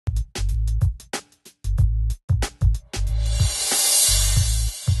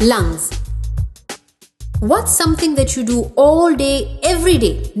Lungs. What's something that you do all day, every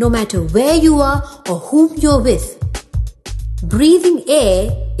day, no matter where you are or whom you're with? Breathing air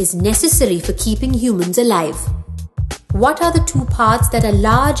is necessary for keeping humans alive. What are the two parts that are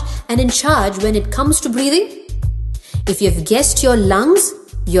large and in charge when it comes to breathing? If you've guessed your lungs,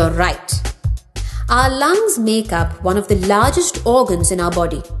 you're right. Our lungs make up one of the largest organs in our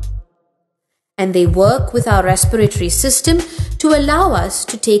body. And they work with our respiratory system to allow us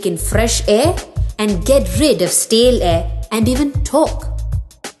to take in fresh air and get rid of stale air and even talk.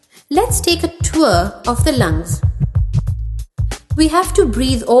 Let's take a tour of the lungs. We have to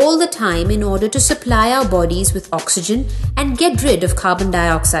breathe all the time in order to supply our bodies with oxygen and get rid of carbon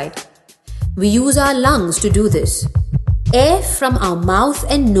dioxide. We use our lungs to do this. Air from our mouth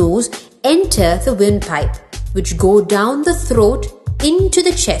and nose enter the windpipe, which go down the throat into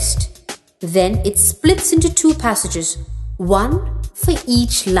the chest. Then it splits into two passages, one for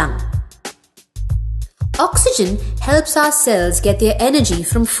each lung. Oxygen helps our cells get their energy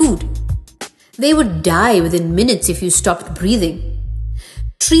from food. They would die within minutes if you stopped breathing.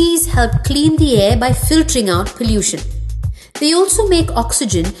 Trees help clean the air by filtering out pollution. They also make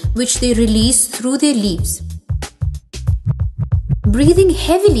oxygen, which they release through their leaves. Breathing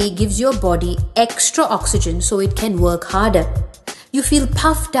heavily gives your body extra oxygen so it can work harder. You feel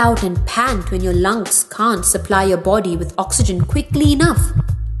puffed out and pant when your lungs can't supply your body with oxygen quickly enough.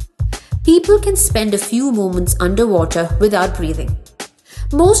 People can spend a few moments underwater without breathing.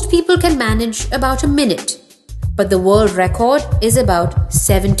 Most people can manage about a minute, but the world record is about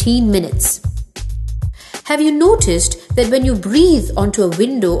 17 minutes. Have you noticed that when you breathe onto a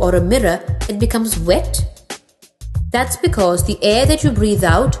window or a mirror, it becomes wet? That's because the air that you breathe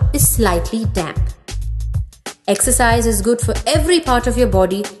out is slightly damp. Exercise is good for every part of your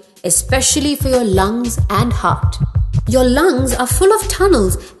body, especially for your lungs and heart. Your lungs are full of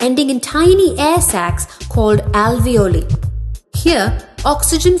tunnels ending in tiny air sacs called alveoli. Here,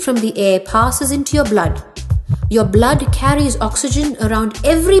 oxygen from the air passes into your blood. Your blood carries oxygen around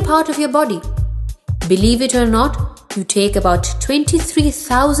every part of your body. Believe it or not, you take about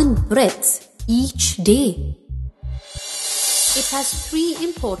 23,000 breaths each day. It has three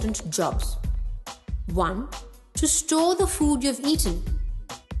important jobs. 1. To store the food you've eaten.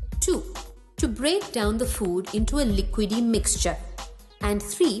 2. To break down the food into a liquidy mixture. And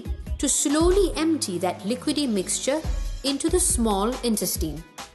 3. To slowly empty that liquidy mixture into the small intestine.